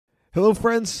Hello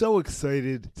friends, so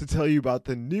excited to tell you about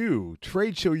the new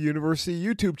Trade Show University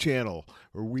YouTube channel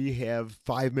where we have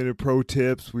 5-minute pro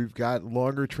tips, we've got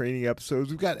longer training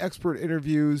episodes, we've got expert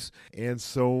interviews, and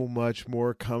so much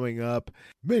more coming up.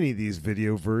 Many of these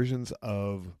video versions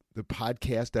of the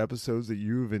podcast episodes that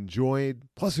you've enjoyed.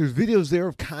 Plus, there's videos there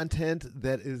of content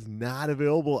that is not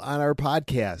available on our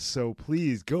podcast. So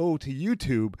please go to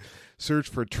YouTube, search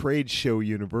for Trade Show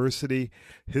University,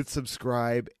 hit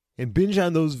subscribe, and binge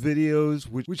on those videos,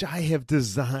 which I have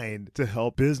designed to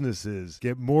help businesses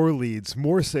get more leads,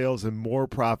 more sales, and more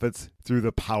profits through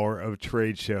the power of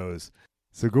trade shows.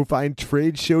 So go find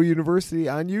Trade Show University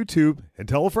on YouTube and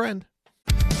tell a friend.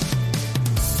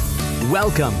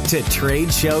 Welcome to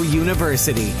Trade Show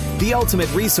University, the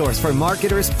ultimate resource for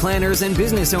marketers, planners, and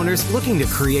business owners looking to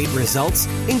create results,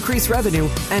 increase revenue,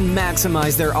 and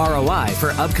maximize their ROI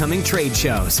for upcoming trade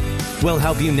shows. We'll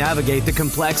help you navigate the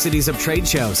complexities of trade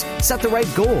shows, set the right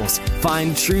goals,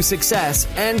 find true success,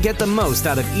 and get the most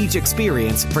out of each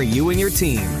experience for you and your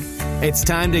team. It's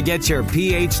time to get your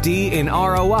PhD in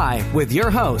ROI with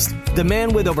your host, the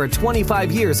man with over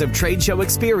 25 years of trade show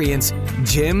experience,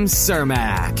 Jim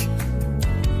Cermak.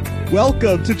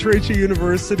 Welcome to Trade Show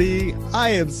University. I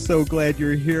am so glad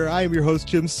you're here. I am your host,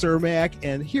 Jim Cermak,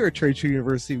 and here at Trade Show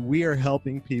University, we are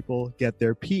helping people get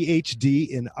their PhD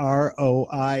in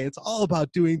ROI. It's all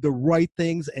about doing the right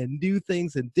things and new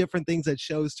things and different things at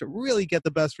shows to really get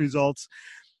the best results.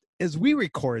 As we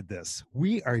record this,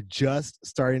 we are just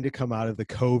starting to come out of the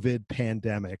COVID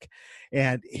pandemic.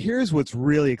 And here's what's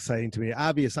really exciting to me.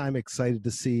 Obviously, I'm excited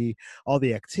to see all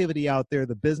the activity out there.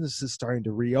 The business is starting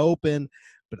to reopen.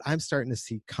 But I'm starting to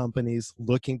see companies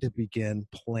looking to begin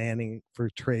planning for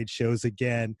trade shows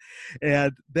again.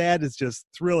 And that is just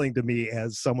thrilling to me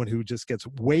as someone who just gets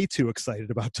way too excited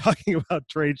about talking about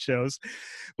trade shows.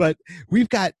 But we've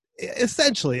got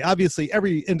essentially, obviously,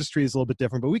 every industry is a little bit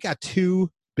different, but we got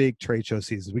two big trade show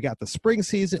seasons. We got the spring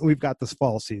season and we've got this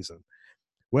fall season.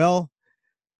 Well,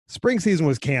 spring season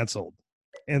was canceled.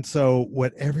 And so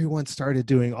what everyone started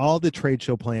doing, all the trade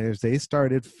show planners, they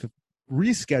started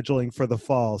rescheduling for the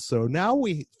fall. So now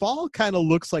fall kind of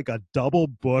looks like a double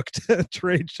booked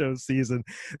trade show season.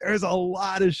 There's a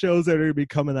lot of shows that are going to be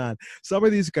coming on. Some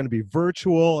of these are going to be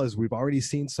virtual, as we've already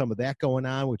seen some of that going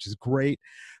on, which is great.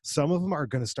 Some of them are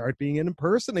going to start being in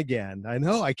person again. I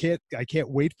know I can't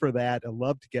wait for that. I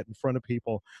love to get in front of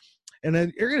people. And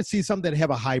then you're going to see some that have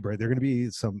a hybrid. They're going to be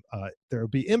there'll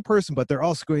be in person, but they're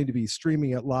also going to be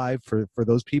streaming it live for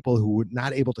those people who were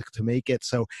not able to make it.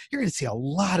 So you're going to see a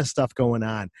lot of stuff going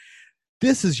on.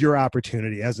 This is your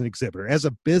opportunity as an exhibitor, as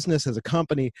a business, as a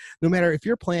company, no matter if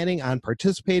you're planning on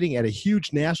participating at a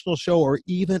huge national show or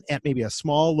even at maybe a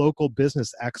small local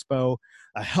business expo,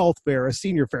 a health fair, a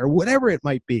senior fair, whatever it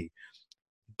might be.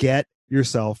 Get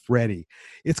yourself ready.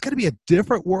 It's going to be a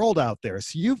different world out there.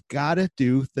 So you've got to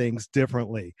do things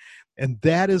differently. And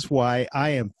that is why I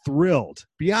am thrilled,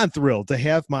 beyond thrilled, to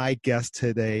have my guest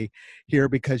today here,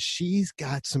 because she's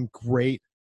got some great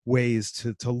ways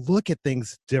to look at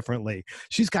things differently.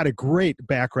 She's got a great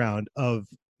background of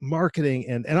marketing,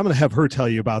 and I'm going to have her tell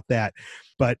you about that.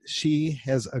 But she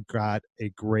has got a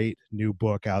great new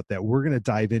book out that we're going to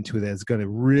dive into that is going to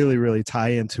really, really tie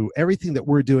into everything that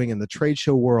we're doing in the trade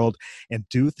show world and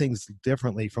do things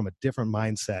differently from a different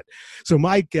mindset. So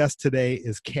my guest today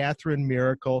is Catherine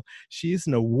Miracle. She's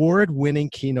an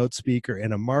award-winning keynote speaker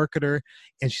and a marketer,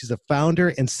 and she's the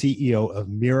founder and CEO of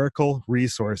Miracle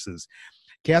Resources.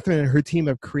 Catherine and her team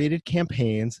have created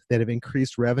campaigns that have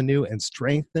increased revenue and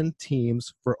strengthened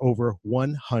teams for over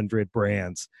 100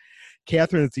 brands.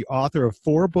 Catherine is the author of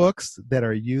 4 books that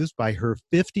are used by her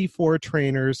 54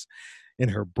 trainers in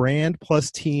her Brand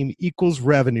Plus Team Equals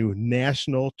Revenue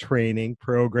national training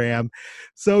program.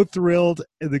 So thrilled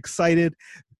and excited.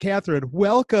 Catherine,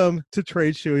 welcome to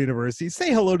Trade Show University.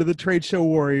 Say hello to the trade show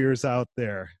warriors out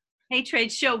there. Hey,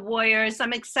 Trade Show Warriors.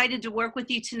 I'm excited to work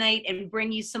with you tonight and bring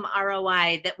you some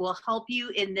ROI that will help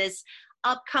you in this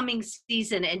upcoming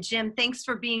season. And Jim, thanks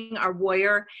for being our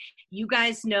warrior. You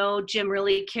guys know Jim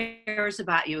really cares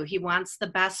about you. He wants the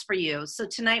best for you. So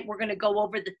tonight we're going to go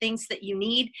over the things that you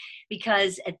need,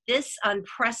 because at this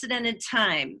unprecedented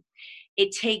time,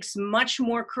 it takes much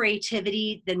more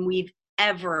creativity than we've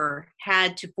ever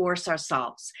had to force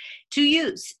ourselves to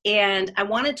use. And I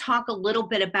want to talk a little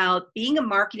bit about being a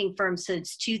marketing firm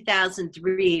since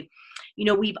 2003. You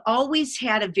know, we've always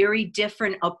had a very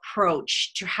different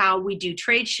approach to how we do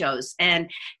trade shows. And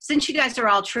since you guys are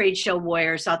all trade show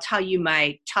warriors, I'll tell you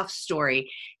my tough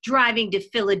story. Driving to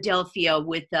Philadelphia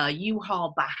with a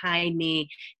U-Haul behind me,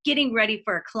 getting ready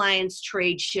for a client's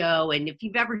trade show. And if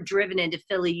you've ever driven into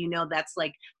Philly, you know that's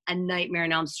like a nightmare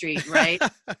on Elm Street, right?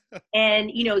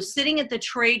 And, sitting at the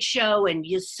trade show and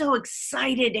you're so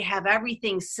excited to have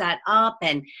everything set up.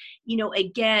 And,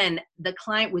 again, the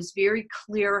client was very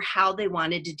clear how they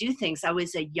wanted to do things. I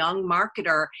was a young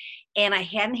marketer and I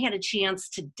hadn't had a chance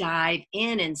to dive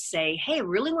in and say, hey, I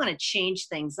really want to change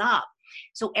things up.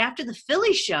 So after the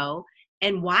Philly show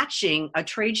and watching a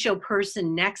trade show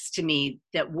person next to me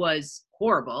that was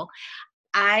horrible,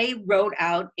 I wrote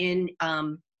out in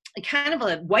kind of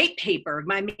a white paper,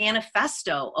 my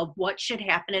manifesto of what should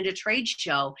happen at a trade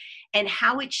show and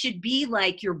how it should be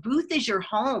like your booth is your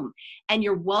home and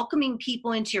you're welcoming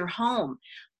people into your home.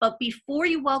 But before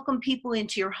you welcome people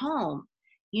into your home,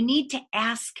 you need to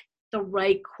ask the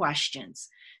right questions.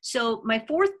 So my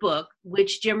fourth book,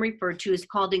 which Jim referred to, is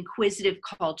called Inquisitive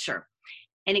Culture.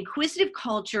 And inquisitive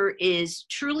culture is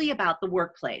truly about the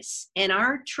workplace. And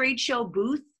our trade show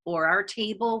booth or our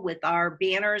table with our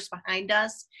banners behind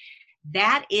us,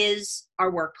 that is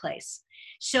our workplace.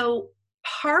 So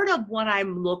part of what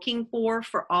I'm looking for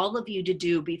all of you to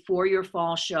do before your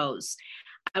fall shows,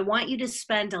 I want you to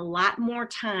spend a lot more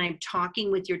time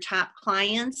talking with your top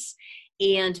clients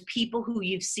and people who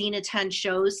you've seen attend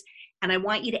shows. And I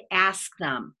want you to ask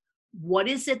them, what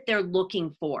is it they're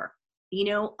looking for?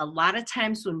 A lot of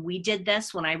times when we did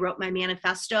this, when I wrote my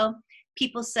manifesto,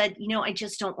 people said, I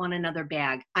just don't want another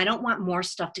bag. I don't want more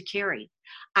stuff to carry.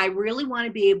 I really want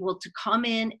to be able to come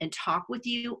in and talk with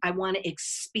you. I want to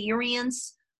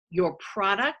experience your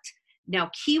product.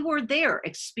 Now, keyword there,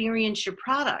 experience your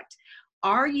product.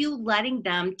 Are you letting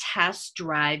them test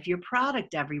drive your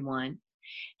product, everyone?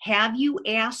 Have you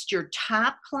asked your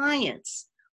top clients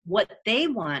what they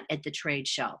want at the trade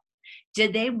show?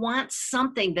 Did they want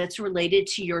something that's related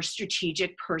to your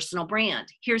strategic personal brand?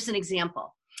 Here's an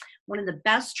example. One of the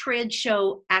best trade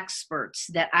show experts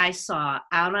that I saw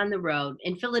out on the road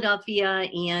in Philadelphia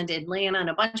and Atlanta and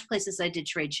a bunch of places I did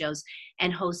trade shows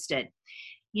and hosted.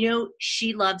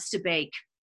 She loves to bake,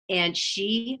 and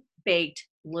she baked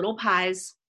little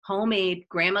pies, homemade,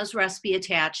 grandma's recipe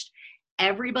attached.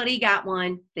 Everybody got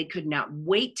one. They could not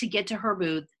wait to get to her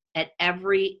booth at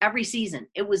every season.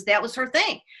 That was her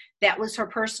thing. That was her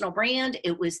personal brand.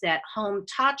 It was that home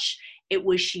touch. It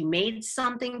was she made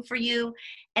something for you.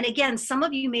 And again, some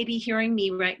of you may be hearing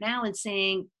me right now and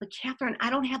saying, but Catherine,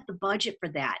 I don't have the budget for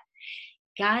that.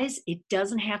 Guys, it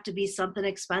doesn't have to be something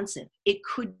expensive. It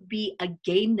could be a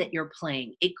game that you're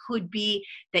playing. It could be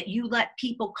that you let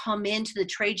people come into the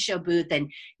trade show booth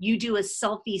and you do a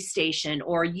selfie station,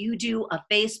 or you do a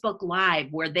Facebook Live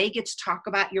where they get to talk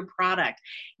about your product.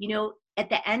 At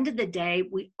the end of the day,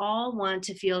 we all want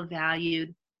to feel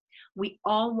valued. We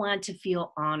all want to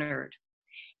feel honored.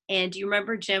 And do you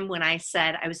remember, Jim, when I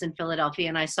said I was in Philadelphia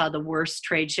and I saw the worst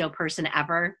trade show person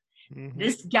ever? Mm-hmm.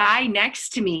 This guy next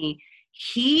to me,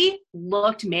 he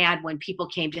looked mad when people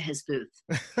came to his booth.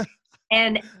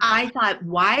 And I thought,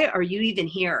 why are you even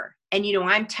here? And,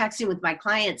 I'm texting with my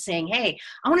clients saying, hey,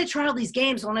 I want to try all these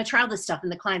games. I want to try all this stuff.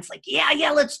 And the client's like,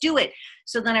 yeah, let's do it.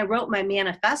 So then I wrote my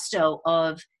manifesto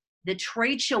of the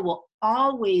trade show will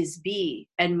always be,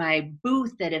 and my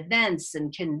booth at events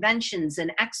and conventions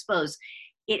and expos,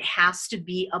 it has to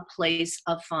be a place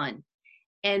of fun.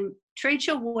 And trade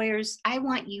show warriors, I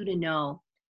want you to know,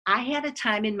 I had a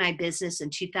time in my business in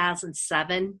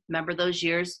 2007. Remember those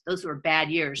years? Those were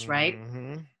bad years, right?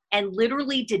 Mm-hmm. And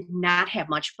literally did not have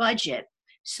much budget.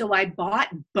 So I bought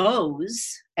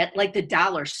bows at like the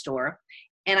dollar store,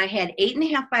 and I had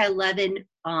 8.5 by 11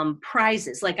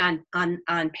 prizes, like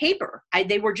on paper.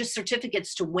 They were just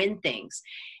certificates to win things.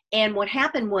 And what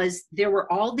happened was there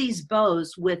were all these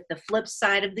bows with the flip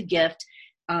side of the gift.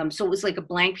 So it was like a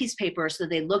blank piece of paper. So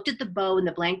they looked at the bow and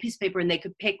the blank piece of paper and they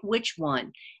could pick which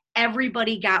one.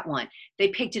 Everybody got one. They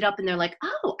picked it up and they're like,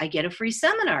 oh, I get a free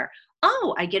seminar.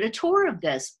 Oh, I get a tour of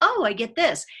this. Oh, I get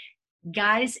this.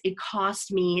 Guys, it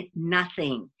cost me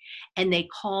nothing. And they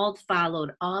called,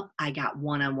 followed up. I got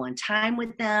one-on-one time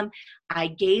with them. I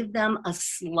gave them a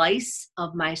slice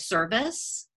of my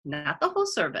service, not the whole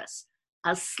service,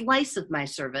 a slice of my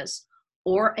service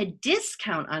or a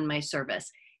discount on my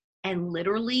service. And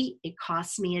literally it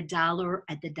cost me $1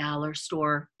 at the dollar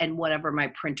store and whatever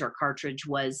my printer cartridge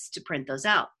was to print those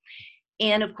out.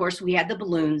 And of course we had the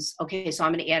balloons. Okay, so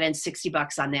I'm going to add in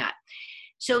 $60 on that.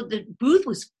 So the booth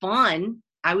was fun.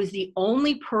 I was the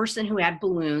only person who had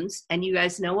balloons, and you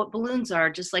guys know what balloons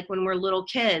are. Just like when we're little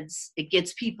kids, it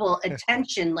gets people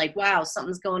attention, like, wow,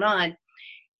 something's going on.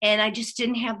 And I just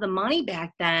didn't have the money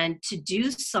back then to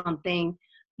do something,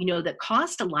 that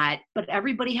cost a lot, but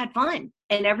everybody had fun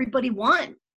and everybody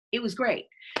won. It was great.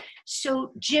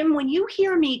 So Jim, when you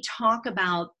hear me talk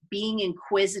about being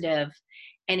inquisitive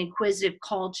and inquisitive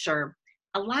culture,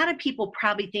 a lot of people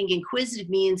probably think inquisitive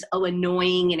means, oh,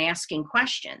 annoying and asking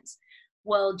questions.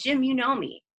 Well, Jim, you know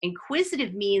me.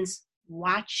 Inquisitive means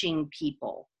watching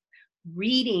people,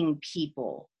 reading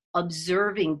people,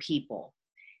 observing people.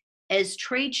 As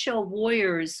trade show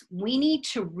warriors, we need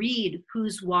to read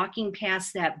who's walking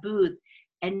past that booth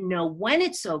and know when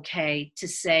it's okay to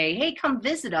say, hey, come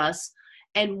visit us,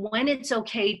 and when it's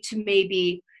okay to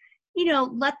maybe,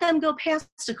 let them go past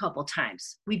a couple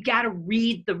times. We've got to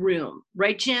read the room.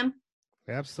 Right, Jim?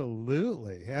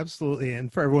 Absolutely. Absolutely.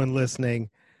 And for everyone listening,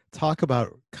 talk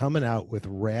about coming out with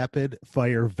rapid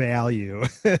fire value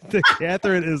that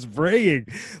Catherine is bringing.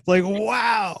 Like,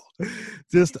 wow,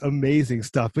 just amazing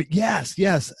stuff. But yes.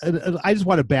 And I just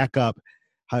want to back up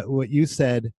what you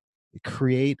said,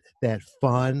 create that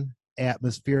fun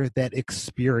atmosphere, that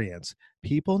experience.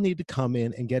 People need to come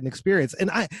in and get an experience.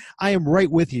 And I am right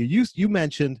with you. You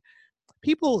mentioned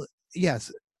people,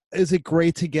 yes. Is it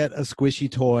great to get a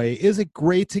squishy toy? Is it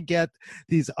great to get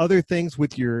these other things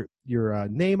with your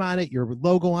name on it, your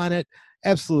logo on it?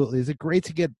 Absolutely. Is it great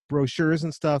to get brochures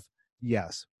and stuff?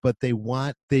 Yes. But they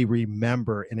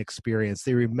remember an experience.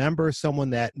 They remember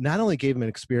someone that not only gave them an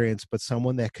experience, but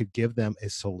someone that could give them a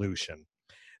solution.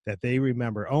 That they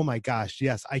remember, oh my gosh,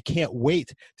 yes, I can't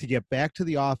wait to get back to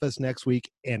the office next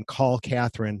week and call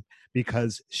Catherine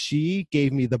because she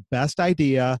gave me the best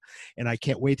idea and I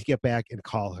can't wait to get back and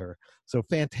call her. So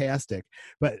fantastic.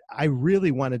 But I really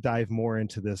want to dive more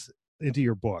into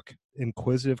your book,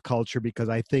 Inquisitive Culture, because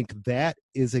I think that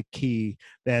is a key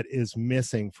that is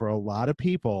missing for a lot of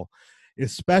people,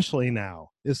 especially now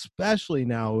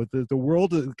the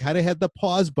world kind of had the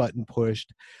pause button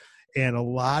pushed and a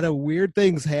lot of weird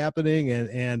things happening,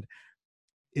 and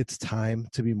it's time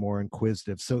to be more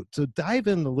inquisitive. So dive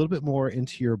in a little bit more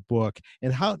into your book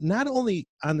and how not only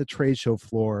on the trade show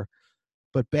floor,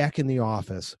 but back in the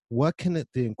office, what can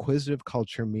the inquisitive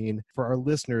culture mean for our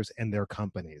listeners and their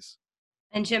companies?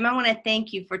 And Jim, I want to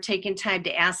thank you for taking time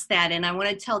to ask that. And I want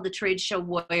to tell the trade show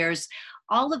warriors,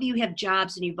 all of you have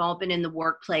jobs and you've all been in the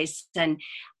workplace. And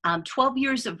 12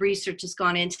 years of research has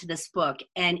gone into this book.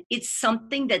 And it's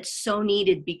something that's so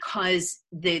needed because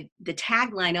the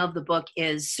tagline of the book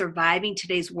is surviving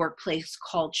today's workplace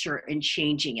culture and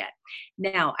changing it.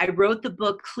 Now, I wrote the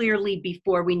book clearly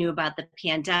before we knew about the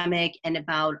pandemic and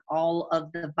about all of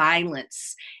the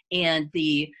violence and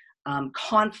the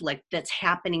conflict that's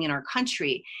happening in our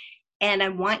country. And I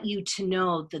want you to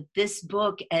know that this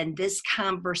book and this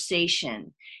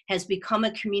conversation has become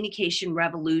a communication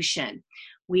revolution.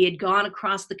 We had gone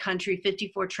across the country,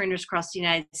 54 trainers across the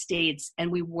United States,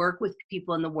 and we work with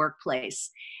people in the workplace.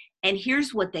 And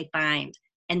here's what they find,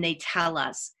 and they tell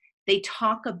us. They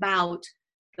talk about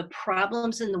the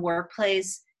problems in the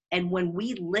workplace, and when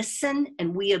we listen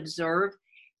and we observe,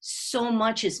 so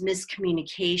much is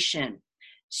miscommunication.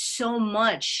 So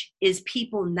much is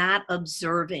people not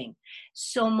observing.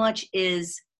 So much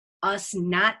is us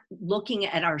not looking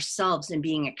at ourselves and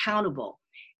being accountable.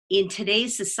 In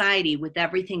today's society, with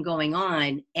everything going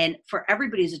on, and for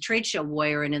everybody who's a trade show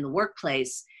warrior and in the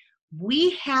workplace,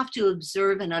 we have to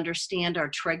observe and understand our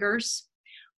triggers.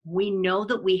 We know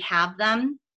that we have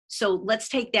them. So let's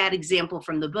take that example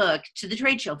from the book to the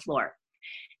trade show floor.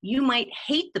 You might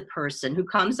hate the person who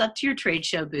comes up to your trade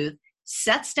show booth,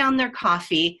 sets down their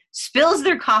coffee, spills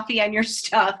their coffee on your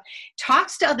stuff,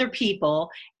 talks to other people,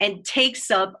 and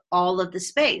takes up all of the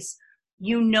space.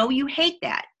 You know you hate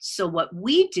that. So what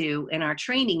we do in our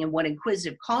training and what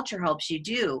Inquisitive Culture helps you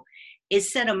do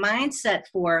is set a mindset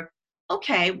for,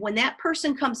 okay, when that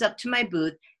person comes up to my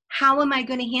booth, how am I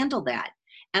going to handle that?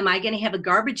 Am I going to have a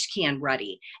garbage can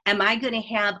ready? Am I going to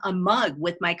have a mug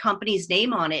with my company's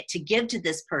name on it to give to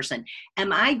this person?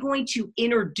 Am I going to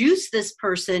introduce this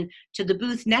person to the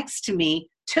booth next to me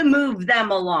to move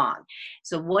them along?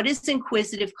 So what is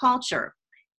inquisitive culture?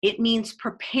 It means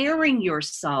preparing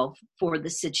yourself for the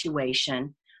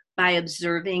situation by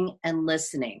observing and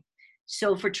listening.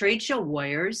 So for trade show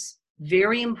warriors,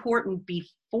 very important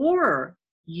before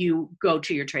you go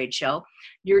to your trade show,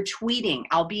 you're tweeting,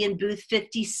 I'll be in booth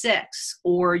 56,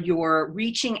 or you're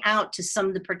reaching out to some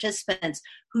of the participants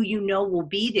who you know will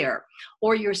be there,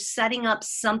 or you're setting up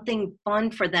something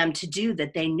fun for them to do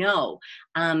that they know.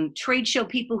 Trade show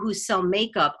people who sell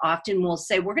makeup often will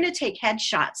say, we're going to take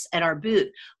headshots at our booth.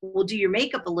 We'll do your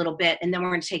makeup a little bit, and then we're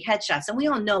going to take headshots. And we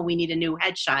all know we need a new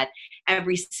headshot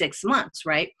every 6 months,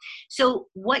 right? So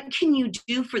what can you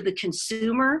do for the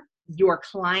consumer, your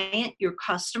client, your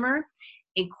customer?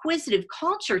 Inquisitive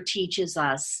culture teaches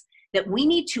us that we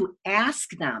need to ask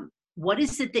them, what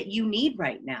is it that you need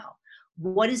right now?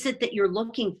 What is it that you're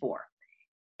looking for?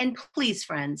 And please,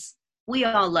 friends, We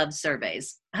all love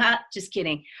surveys. Just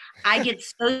kidding. I get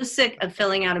so sick of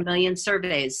filling out a million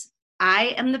surveys.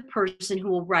 I am the person who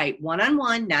will write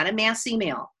one-on-one, not a mass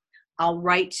email. I'll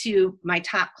write to my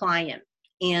top client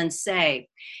and say,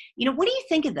 what do you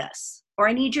think of this? Or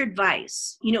I need your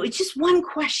advice. It's just one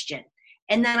question.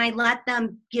 And then I let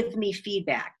them give me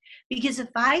feedback. Because if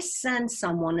I send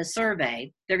someone a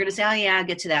survey, they're going to say, oh yeah, I'll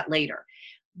get to that later.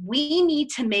 We need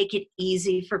to make it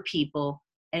easy for people.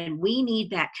 And we need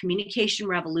that communication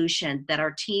revolution that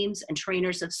our teams and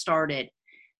trainers have started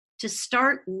to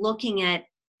start looking at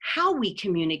how we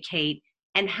communicate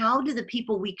and how do the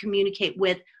people we communicate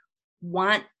with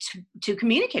want to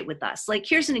communicate with us. Like,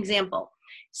 here's an example.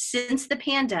 Since the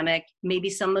pandemic, maybe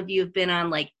some of you have been on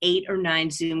like 8 or 9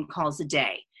 Zoom calls a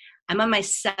day. I'm on my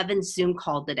 7th Zoom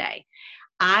call today.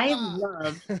 I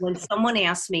love when someone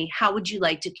asks me, how would you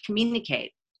like to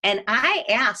communicate? And I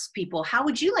ask people, how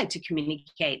would you like to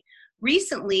communicate?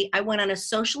 Recently, I went on a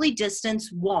socially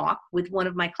distanced walk with one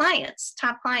of my clients,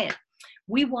 top client.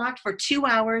 We walked for 2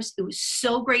 hours. It was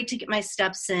so great to get my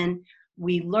steps in.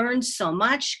 We learned so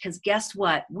much because guess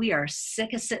what? We are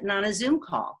sick of sitting on a Zoom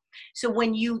call. So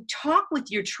when you talk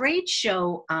with your trade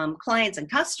show clients and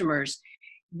customers,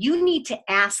 you need to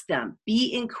ask them,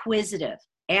 be inquisitive.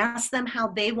 Ask them how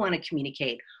they want to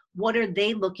communicate. What are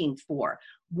they looking for?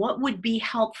 What would be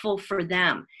helpful for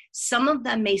them? Some of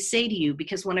them may say to you,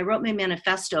 because when I wrote my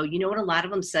manifesto, you know what a lot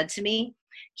of them said to me?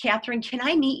 Catherine, can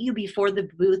I meet you before the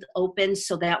booth opens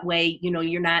so that way,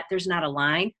 there's not a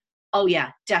line? Oh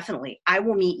yeah, definitely. I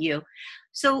will meet you.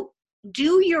 So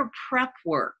do your prep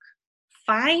work.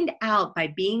 Find out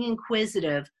by being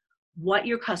inquisitive what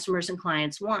your customers and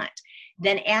clients want.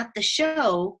 Then at the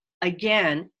show,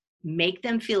 again, make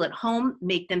them feel at home,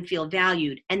 make them feel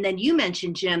valued. And then you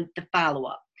mentioned, Jim, the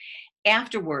follow-up.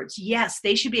 Afterwards, yes,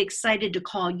 they should be excited to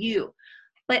call you,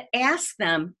 but ask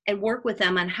them and work with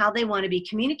them on how they want to be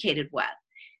communicated with.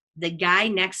 The guy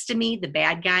next to me, the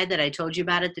bad guy that I told you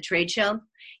about at the trade show,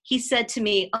 he said to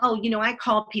me, I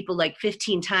call people like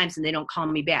 15 times and they don't call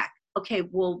me back. Okay,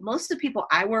 well, most of the people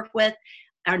I work with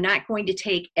are not going to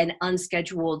take an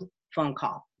unscheduled phone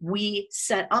call. We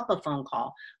set up a phone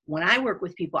call. When I work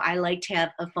with people, I like to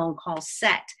have a phone call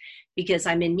set because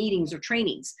I'm in meetings or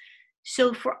trainings.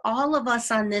 So for all of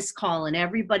us on this call and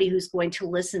everybody who's going to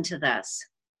listen to this,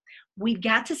 we've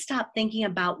got to stop thinking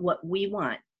about what we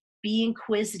want. Be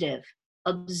inquisitive,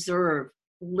 observe,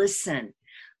 listen.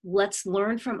 Let's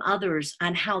learn from others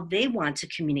on how they want to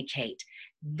communicate.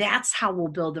 That's how we'll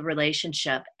build the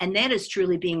relationship. And that is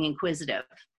truly being inquisitive.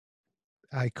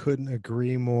 I couldn't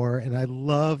agree more. And I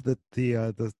love that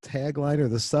the tagline or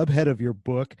the subhead of your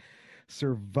book,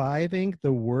 Surviving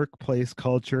the Workplace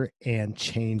Culture and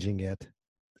Changing It.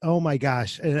 Oh my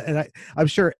gosh. And I'm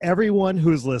sure everyone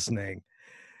who's listening,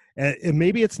 and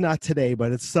maybe it's not today,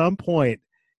 but at some point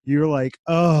you're like,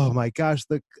 oh my gosh,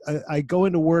 I go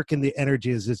into work and the energy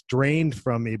is just drained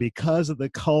from me because of the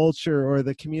culture or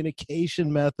the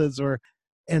communication methods,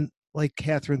 and like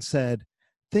Catherine said,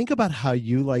 think about how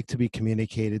you like to be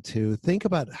communicated to. Think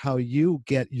about how you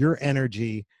get your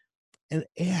energy and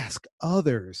ask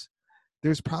others.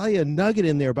 There's probably a nugget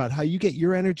in there about how you get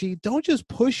your energy. Don't just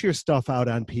push your stuff out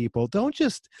on people. Don't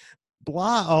just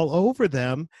blah all over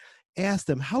them. Ask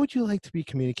them, how would you like to be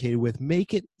communicated with?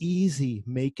 Make it easy.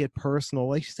 Make it personal.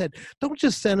 Like you said, don't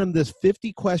just send them this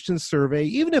 50-question survey.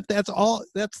 Even if that's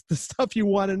the stuff you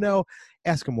want to know,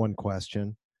 ask them one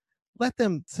question. Let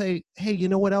them say, hey, you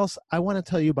know what else? I want to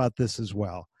tell you about this as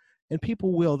well. And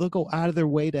people they'll go out of their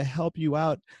way to help you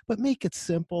out, but make it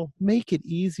simple, make it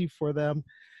easy for them,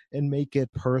 and make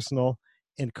it personal,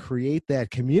 and create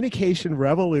that communication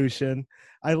revolution.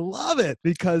 I love it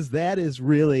because that is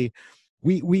really,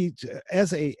 we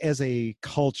as a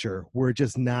culture, we're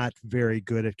just not very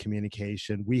good at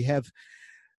communication. We have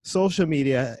social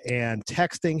media and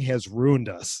texting has ruined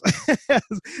us,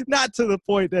 not to the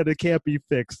point that it can't be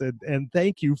fixed. And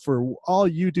thank you for all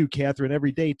you do, Catherine,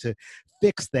 every day to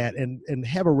fix that and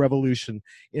have a revolution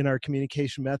in our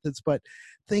communication methods. But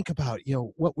think about,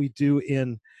 what we do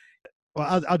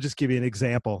I'll just give you an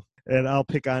example. And I'll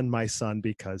pick on my son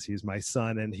because he's my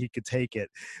son and he could take it.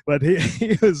 But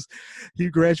he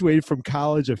graduated from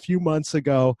college a few months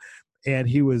ago, and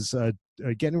he was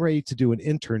getting ready to do an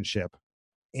internship.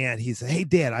 And he said, hey,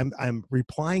 Dad, I'm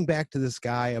replying back to this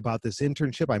guy about this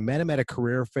internship. I met him at a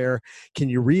career fair. Can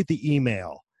you read the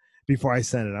email before I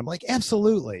send it? I'm like,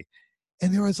 absolutely.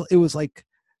 And it was like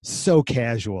so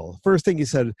casual. First thing he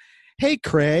said, hey,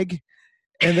 Craig.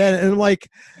 And I'm like,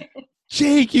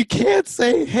 Jake, you can't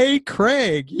say, hey,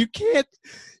 Craig. You can't,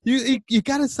 you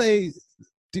got to say,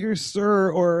 dear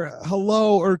sir, or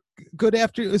hello, or good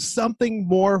afternoon, something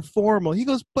more formal. He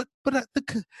goes, but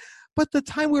the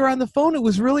time we were on the phone, it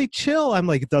was really chill. I'm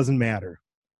like, it doesn't matter.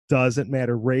 Doesn't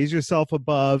matter. Raise yourself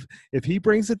above. If he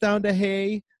brings it down to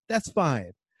hey, that's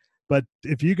fine. But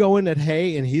if you go in at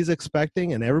hey and he's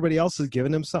expecting and everybody else is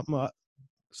giving him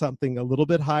something a little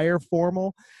bit higher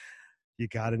formal, you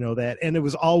got to know that. And it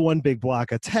was all one big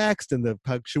block of text and the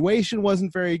punctuation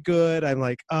wasn't very good. I'm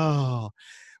like, oh,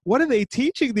 what are they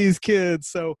teaching these kids?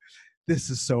 So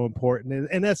this is so important.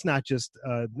 And that's not just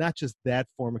that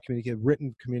form of communication,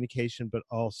 written communication, but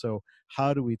also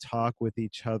how do we talk with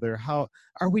each other? How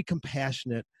are we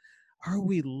compassionate? Are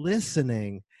we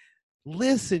listening?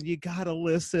 Listen, you got to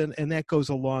listen. And that goes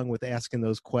along with asking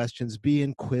those questions. Be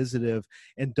inquisitive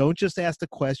and don't just ask the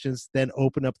questions, then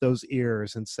open up those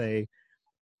ears and say,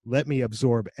 let me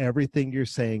absorb everything you're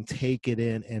saying, take it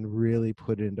in and really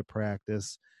put it into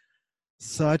practice.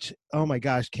 Oh my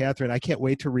gosh, Catherine, I can't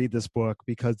wait to read this book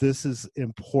because this is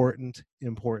important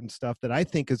stuff that I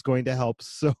think is going to help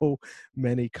so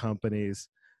many companies.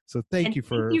 So thank you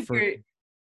for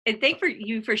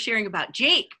sharing about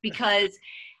Jake, because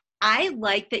I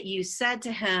like that you said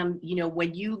to him,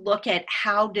 when you look at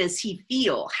how does he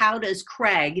feel, how does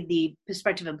Craig, the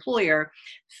prospective employer,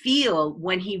 feel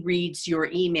when he reads your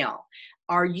email?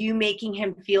 Are you making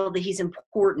him feel that he's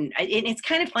important? And it's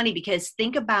kind of funny because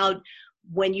think about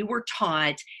when you were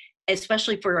taught,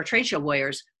 especially for our trade show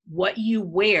lawyers, what you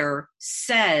wear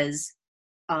says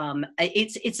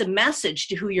it's a message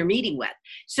to who you're meeting with.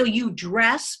 So you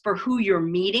dress for who you're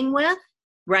meeting with,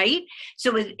 right?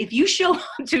 So if you show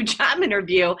up to a job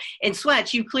interview in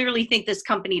sweats, you clearly think this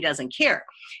company doesn't care.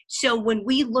 So when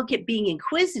we look at being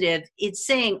inquisitive, it's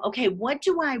saying, okay, what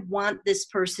do I want this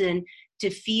person to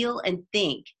feel and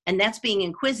think? And that's being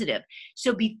inquisitive.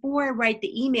 So before I write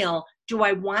the email, do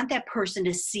I want that person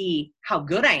to see how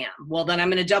good I am? Well, then I'm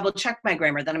going to double check my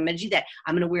grammar. Then I'm going to do that.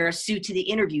 I'm going to wear a suit to the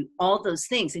interview, all those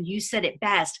things. And you said it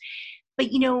best. But,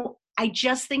 I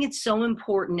just think it's so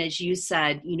important, as you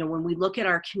said, when we look at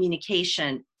our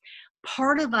communication,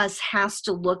 part of us has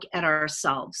to look at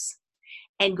ourselves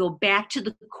and go back to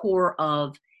the core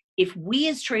of, if we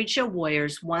as trade show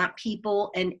lawyers want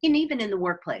people, and even in the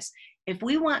workplace, if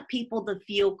we want people to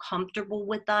feel comfortable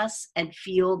with us and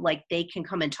feel like they can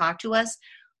come and talk to us,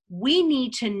 we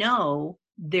need to know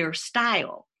their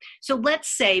style. So let's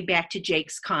say, back to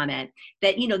Jake's comment,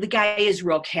 that, the guy is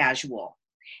real casual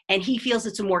and he feels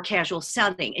it's a more casual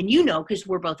setting. And because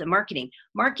we're both in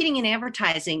marketing and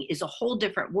advertising is a whole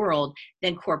different world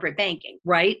than corporate banking,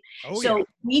 right? So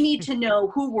we need to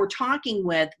know who we're talking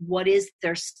with, what is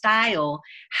their style,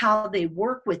 how they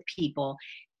work with people.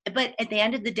 But at the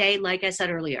end of the day, like I said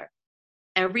earlier,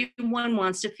 everyone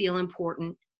wants to feel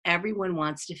important. Everyone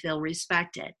wants to feel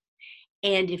respected.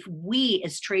 And if we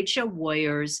as trade show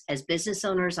warriors, as business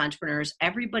owners, entrepreneurs,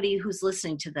 everybody who's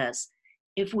listening to this,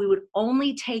 if we would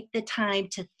only take the time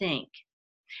to think,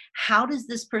 how does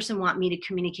this person want me to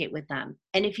communicate with them?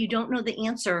 And if you don't know the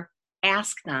answer,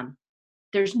 ask them.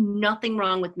 There's nothing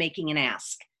wrong with making an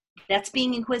ask. That's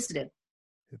being inquisitive.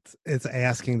 It's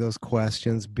asking those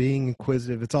questions, being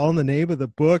inquisitive. It's all in the name of the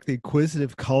book, the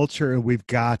inquisitive culture, and we've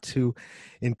got to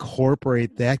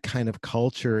incorporate that kind of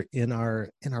culture in our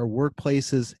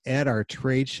workplaces, at our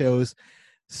trade shows.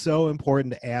 So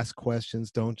important to ask questions.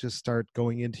 Don't just start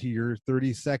going into your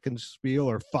 30-second spiel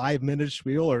or 5-minute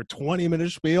spiel or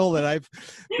 20-minute spiel that I've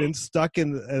been stuck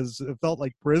in, as it felt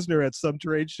like prisoner at some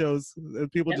trade shows.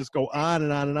 People just go on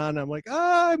and on and on. I'm like,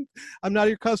 I'm not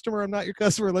your customer. I'm not your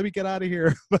customer. Let me get out of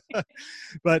here.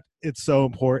 But it's so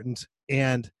important.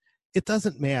 And it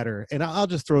doesn't matter. And I'll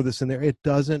just throw this in there. It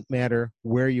doesn't matter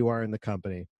where you are in the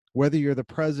company. Whether you're the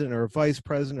president or a vice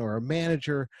president or a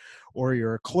manager or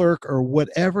you're a clerk or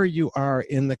whatever you are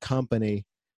in the company,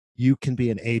 you can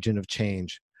be an agent of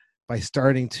change by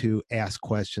starting to ask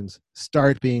questions,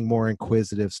 start being more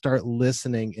inquisitive, start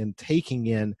listening and taking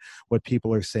in what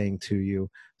people are saying to you.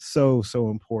 So, so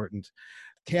important.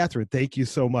 Catherine, thank you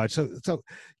so much. So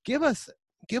give us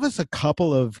a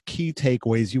couple of key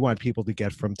takeaways you want people to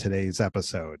get from today's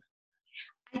episode.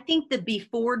 I think the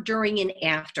before, during, and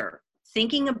after.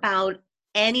 Thinking about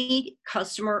any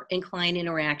customer and client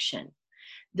interaction,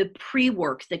 the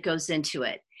pre-work that goes into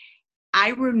it. I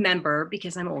remember,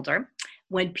 because I'm older,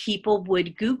 when people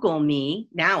would Google me,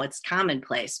 now it's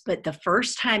commonplace, but the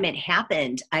first time it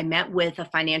happened, I met with a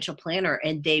financial planner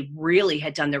and they really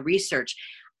had done the research.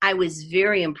 I was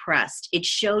very impressed. It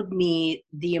showed me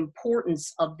the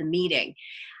importance of the meeting.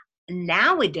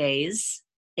 Nowadays,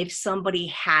 if somebody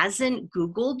hasn't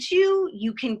Googled you,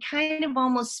 you can kind of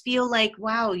almost feel like,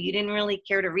 wow, you didn't really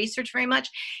care to research very much.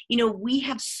 We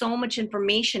have so much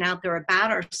information out there about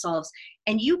ourselves.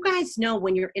 And you guys know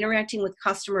when you're interacting with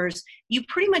customers, you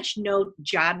pretty much know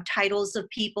job titles of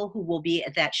people who will be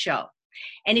at that show.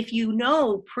 And if you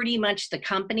know pretty much the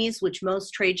companies, which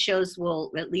most trade shows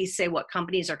will at least say what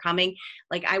companies are coming,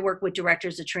 like I work with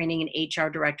directors of training and HR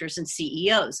directors and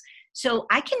CEOs. So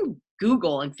I can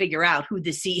Google and figure out who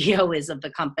the CEO is of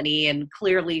the company and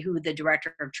clearly who the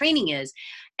director of training is.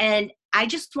 And I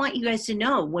just want you guys to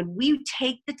know, when we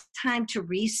take the time to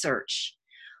research,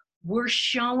 we're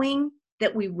showing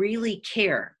that we really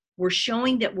care. We're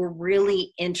showing that we're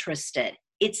really interested.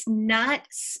 It's not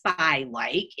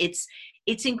spy-like. It's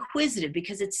inquisitive,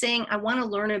 because it's saying, I want to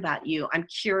learn about you. I'm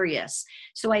curious.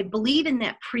 So I believe in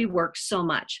that pre-work so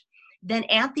much. Then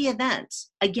at the event,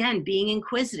 again, being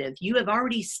inquisitive, you have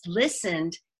already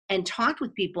listened and talked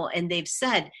with people, and they've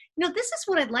said, this is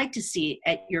what I'd like to see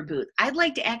at your booth. I'd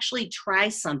like to actually try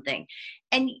something.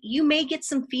 And you may get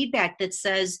some feedback that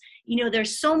says,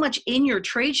 there's so much in your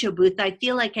trade show booth, I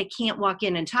feel like I can't walk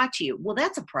in and talk to you. Well,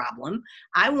 that's a problem.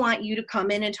 I want you to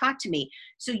come in and talk to me.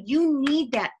 So you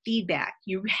need that feedback.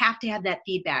 You have to have that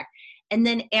feedback. And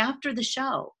then after the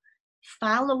show,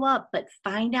 follow up, but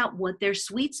find out what their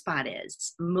sweet spot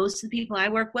is. Most of the people I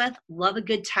work with love a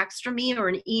good text from me or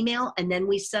an email, and then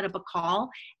we set up a call.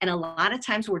 And a lot of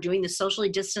times we're doing the socially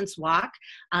distanced walk.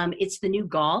 It's the new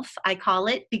golf, I call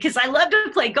it, because I love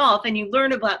to play golf, and you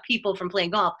learn about people from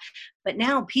playing golf. But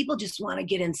now people just want to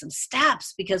get in some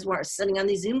steps because we're sitting on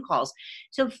these Zoom calls.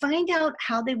 So find out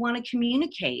how they want to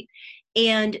communicate.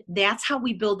 And that's how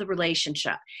we build the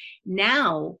relationship.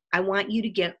 Now, I want you to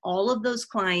get all of those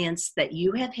clients that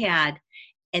you have had,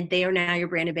 and they are now your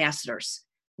brand ambassadors.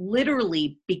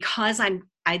 Literally, because I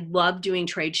love doing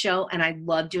trade show, and I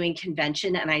love doing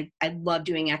convention, and I love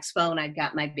doing expo, and I've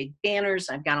got my big banners,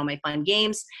 I've got all my fun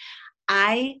games.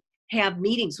 I have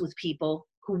meetings with people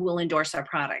who will endorse our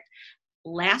product.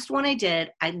 Last one I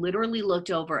did, I literally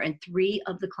looked over, and 3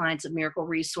 of the clients of Miracle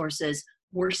Resources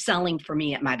were selling for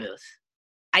me at my booth.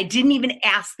 I didn't even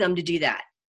ask them to do that.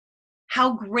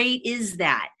 How great is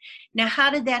that? Now, how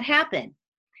did that happen?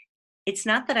 It's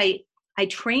not that I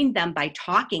trained them by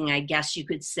talking, I guess you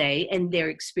could say, and they're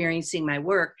experiencing my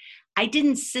work. I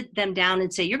didn't sit them down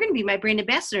and say, you're going to be my brand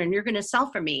ambassador and you're going to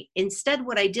sell for me. Instead,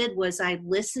 what I did was I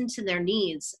listened to their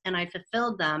needs and I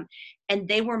fulfilled them, and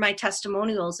they were my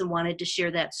testimonials and wanted to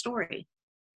share that story.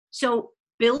 So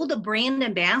build a brand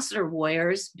ambassador,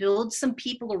 warriors. Build some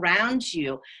people around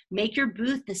you. Make your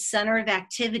booth the center of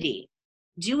activity.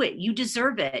 Do it. You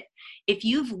deserve it. If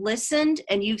you've listened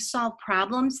and you've solved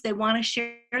problems, they want to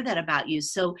share that about you.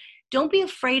 So don't be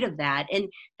afraid of that. And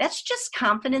that's just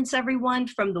confidence, everyone,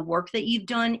 from the work that you've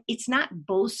done. It's not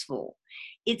boastful.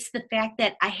 It's the fact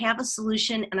that I have a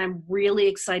solution, and I'm really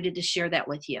excited to share that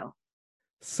with you.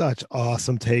 Such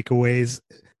awesome takeaways.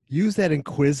 Use that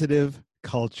inquisitive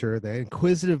culture, the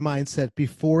inquisitive mindset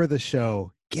before the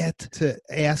show. Get to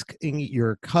asking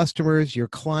your customers, your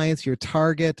clients, your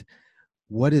target,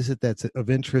 what is it that's of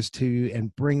interest to you,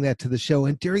 and bring that to the show.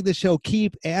 And during the show,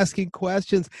 keep asking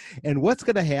questions. And what's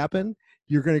going to happen?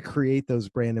 You're going to create those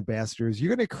brand ambassadors.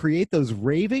 You're going to create those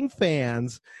raving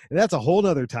fans. And that's a whole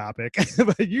nother topic.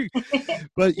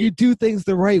 but you do things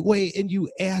the right way, and you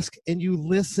ask and you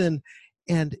listen,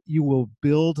 and you will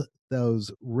build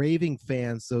those raving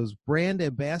fans, those brand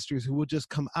ambassadors who will just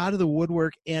come out of the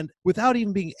woodwork, and without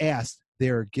even being asked,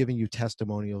 they're giving you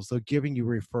testimonials. They're giving you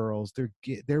referrals.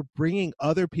 They're bringing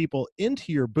other people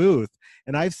into your booth.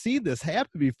 And I've seen this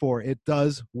happen before. It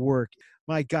does work.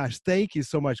 My gosh, thank you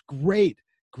so much. Great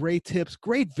tips,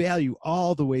 great value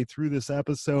all the way through this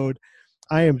episode.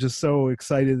 I am just so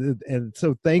excited and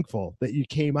so thankful that you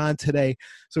came on today.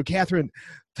 So Catherine,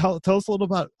 tell us a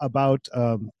little about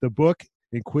the book,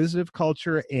 Inquisitive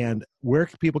Culture, and where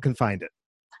people can find it.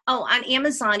 Oh, on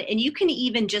Amazon, and you can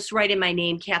even just write in my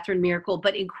name, Catherine Miracle,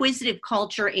 but Inquisitive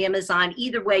Culture, Amazon,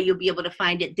 either way, you'll be able to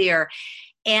find it there.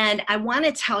 And I want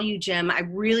to tell you, Jim, I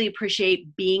really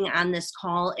appreciate being on this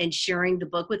call and sharing the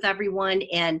book with everyone,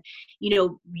 and,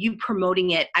 you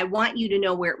promoting it. I want you to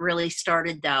know where it really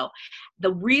started, though.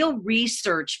 The real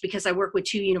research, because I work with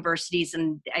 2 universities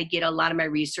and I get a lot of my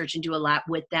research and do a lot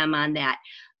with them on that.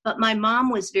 But my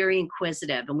mom was very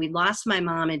inquisitive, and we lost my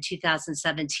mom in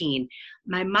 2017.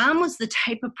 My mom was the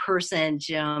type of person,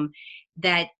 Jim,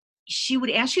 that she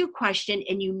would ask you a question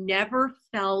and you never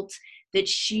felt that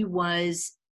she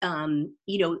was, too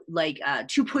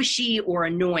pushy or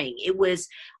annoying. It was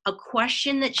a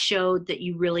question that showed that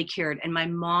you really cared. And my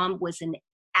mom was an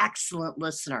excellent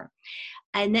listener.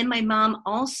 And then my mom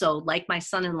also, like my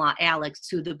son-in-law, Alex,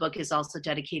 who the book is also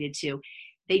dedicated to,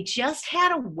 they just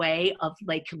had a way of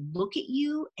like look at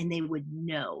you and they would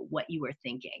know what you were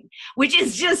thinking, which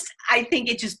is just, I think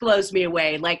it just blows me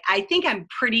away. Like, I think I'm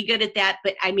pretty good at that,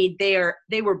 but I mean,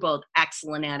 they were both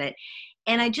excellent at it.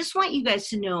 And I just want you guys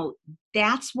to know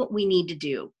that's what we need to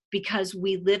do, because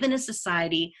we live in a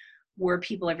society where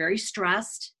people are very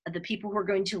stressed. The people who are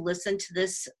going to listen to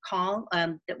this call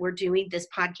that we're doing, this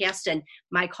podcast and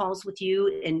my calls with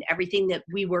you and everything that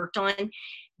we worked on,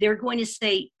 they're going to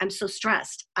say, I'm so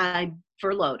stressed. I'm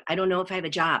furloughed. I don't know if I have a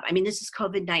job. I mean, this is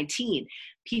COVID-19.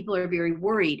 People are very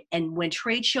worried. And when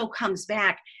trade show comes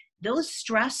back, those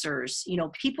stressors,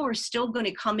 people are still going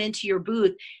to come into your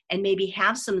booth and maybe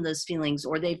have some of those feelings,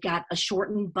 or they've got a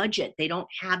shortened budget. They don't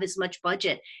have as much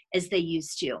budget as they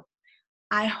used to.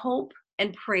 I hope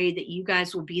and pray that you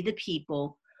guys will be the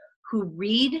people who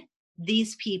read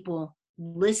these people,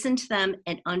 listen to them,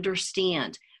 and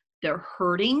understand they're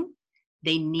hurting,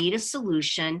 they need a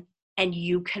solution, and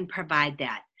you can provide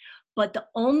that. But the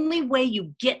only way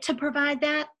you get to provide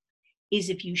that is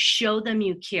if you show them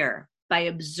you care by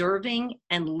observing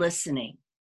and listening.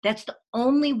 That's the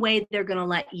only way they're going to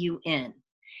let you in.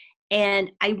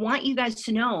 And I want you guys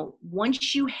to know,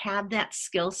 once you have that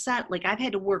skill set, like I've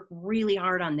had to work really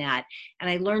hard on that. And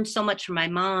I learned so much from my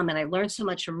mom, and I learned so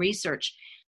much from research.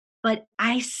 But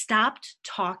I stopped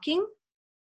talking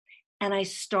and I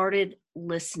started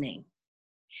listening.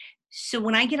 So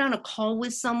when I get on a call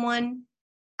with someone,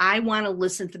 I want to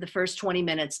listen for the first 20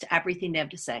 minutes to everything they have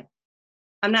to say.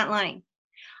 I'm not lying.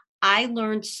 I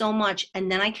learned so much,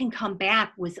 and then I can come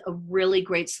back with a really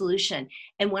great solution.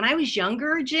 And when I was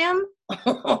younger, Jim,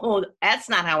 that's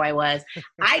not how I was.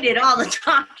 I did all the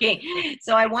talking.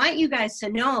 So I want you guys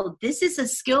to know this is a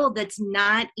skill that's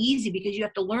not easy, because you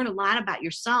have to learn a lot about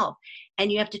yourself,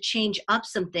 and you have to change up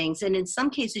some things. And in some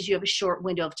cases, you have a short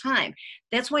window of time.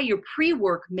 That's why your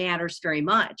pre-work matters very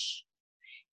much.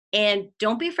 And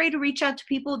don't be afraid to reach out to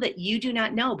people that you do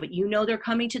not know, but you know they're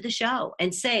coming to the show,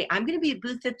 and say, I'm going to be at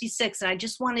booth 56, and I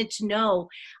just wanted to know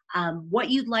what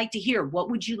you'd like to hear.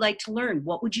 What would you like to learn?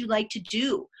 What would you like to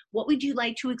do? What would you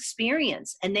like to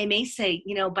experience? And they may say,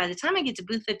 by the time I get to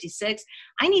booth 56,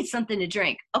 I need something to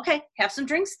drink. Okay, have some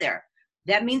drinks there.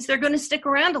 That means they're going to stick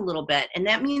around a little bit, and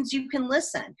that means you can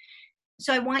listen.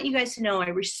 So I want you guys to know I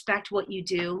respect what you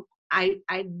do. I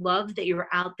love that you're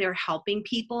out there helping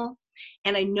people.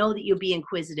 And I know that you'll be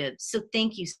inquisitive. So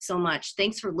thank you so much.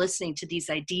 Thanks for listening to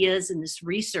these ideas and this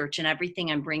research and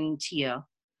everything I'm bringing to you.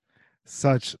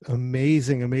 Such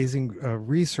amazing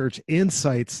research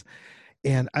insights.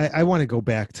 And I want to go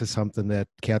back to something that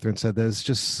Catherine said that is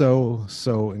just so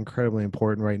incredibly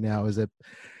important right now, is that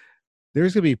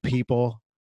there's going to be people,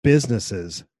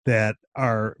 businesses that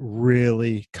are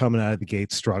really coming out of the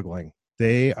gate struggling.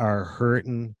 They are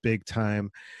hurting big time.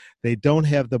 They don't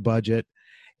have the budget.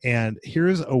 And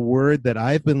here's a word that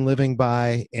I've been living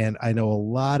by, and I know a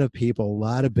lot of people, a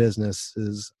lot of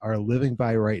businesses are living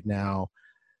by right now.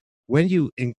 When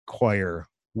you inquire,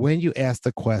 when you ask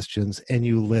the questions and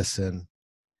you listen,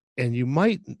 and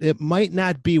it might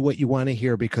not be what you want to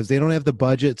hear because they don't have the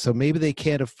budget, so maybe they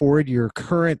can't afford your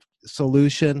current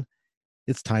solution,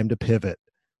 it's time to pivot.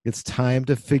 It's time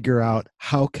to figure out,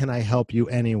 how can I help you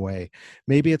anyway?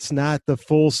 Maybe it's not the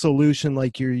full solution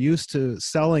like you're used to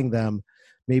selling them.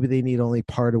 Maybe they need only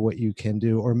part of what you can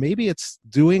do, or maybe it's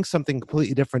doing something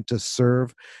completely different to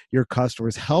serve your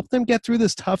customers. Help them get through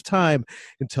this tough time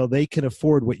until they can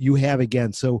afford what you have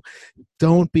again. So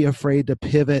don't be afraid to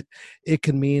pivot. It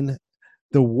can mean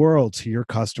the world to your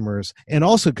customers, and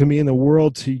also can mean the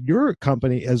world to your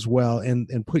company as well, and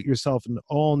put yourself in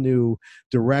all new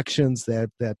directions that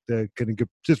can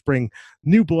just bring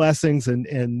new blessings and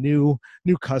new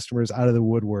customers out of the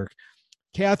woodwork.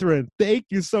 Catherine, thank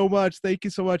you so much. Thank you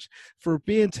so much for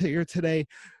being here today.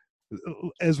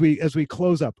 As we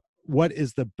close up, what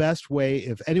is the best way,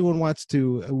 if anyone wants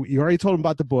to, you already told them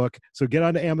about the book, so get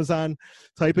onto Amazon,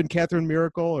 type in Catherine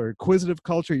Miracle or Inquisitive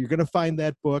Culture, you're going to find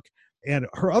that book and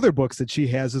her other books that she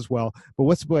has as well. But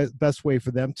what's the best way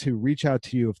for them to reach out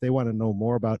to you if they want to know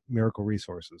more about Miracle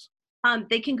Resources?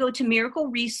 They can go to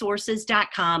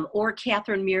miracleresources.com or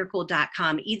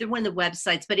catherinemiracle.com, either one of the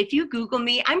websites. But if you Google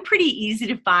me, I'm pretty easy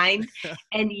to find.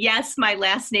 And yes, my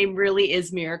last name really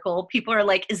is Miracle. People are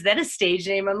like, is that a stage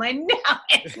name? I'm like, no,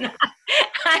 it's not.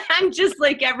 I'm just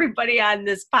like everybody on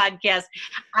this podcast.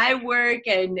 I work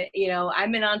and,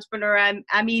 I'm an entrepreneur.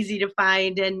 I'm easy to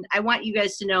find. And I want you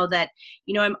guys to know that,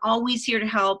 I'm always here to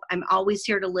help. I'm always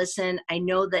here to listen. I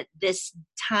know that this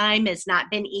time has not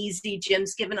been easy.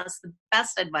 Jim's given us the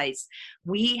best advice.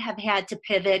 We have had to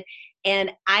pivot.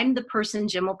 And I'm the person,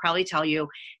 Jim will probably tell you,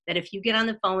 that if you get on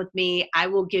the phone with me, I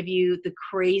will give you the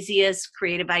craziest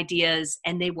creative ideas,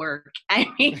 and they work. I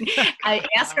mean, I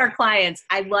ask our clients.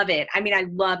 I love it. I mean, I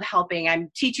love helping.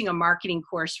 I'm teaching a marketing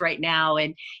course right now,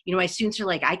 and my students are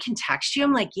like, I can text you.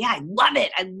 I'm like, yeah, I love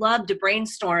it. I love to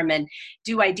brainstorm and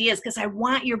do ideas because I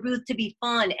want your booth to be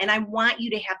fun, and I want you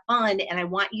to have fun, and I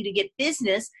want you to get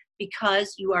business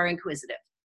because you are inquisitive.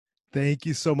 Thank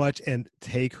you so much, and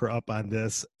take her up on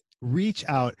this. Reach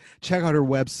out, check out her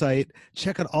website,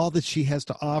 check out all that she has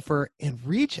to offer, and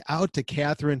reach out to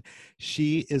Catherine.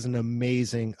 She is an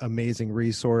amazing, amazing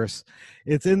resource.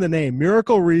 It's in the name,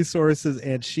 Miracle Resources,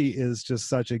 and she is just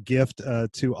such a gift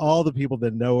to all the people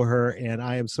that know her, and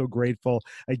I am so grateful.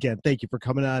 Again, thank you for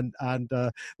coming on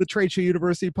the Trade Show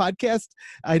University podcast.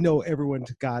 I know everyone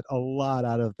got a lot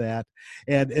out of that,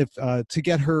 and if to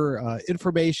get her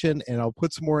information, and I'll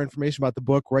put some more information about the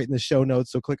book right in the show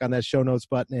notes, so click on that show notes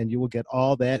button, and you will get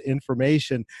all that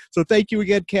information. So thank you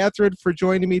again, Catherine, for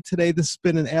joining me today. This has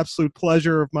been an absolute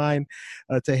pleasure of mine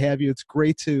to have you. It's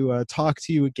great to talk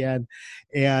to you again.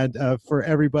 And for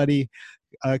everybody,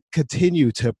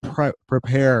 continue to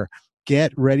prepare.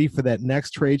 Get ready for that next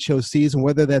trade show season,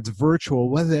 whether that's virtual,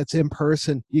 whether that's in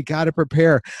person. You got to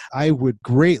prepare. I would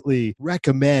greatly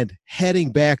recommend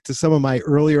heading back to some of my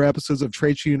earlier episodes of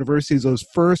Trade Show Universities. Those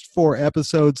first 4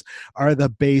 episodes are the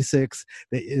basics.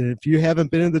 If you haven't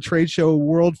been in the trade show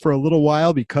world for a little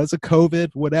while because of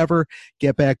COVID, whatever,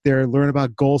 get back there, learn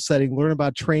about goal setting, learn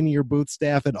about training your booth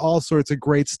staff, and all sorts of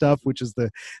great stuff, which is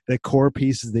the core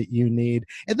pieces that you need.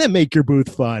 And then make your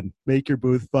booth fun. Make your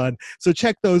booth fun. So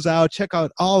check those out. Check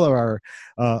out all of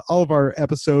our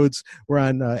episodes. We're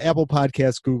on Apple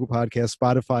Podcasts, Google Podcasts,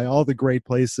 Spotify, all the great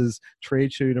places,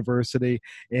 Trade Show University.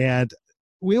 And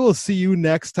we will see you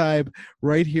next time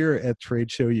right here at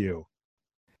Trade Show U.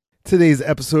 Today's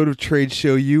episode of Trade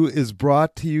Show U is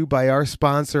brought to you by our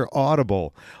sponsor,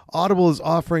 Audible. Audible is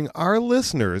offering our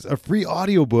listeners a free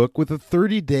audiobook with a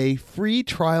 30-day free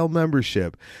trial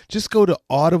membership. Just go to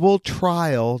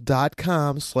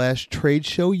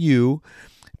audibletrial.com/tradeshowu.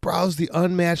 Browse the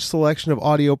unmatched selection of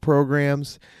audio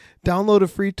programs, download a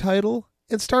free title,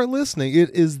 and start listening. It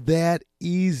is that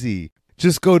easy.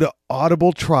 Just go to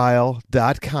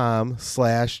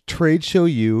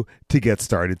audibletrial.com/tradeshowu to get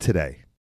started today.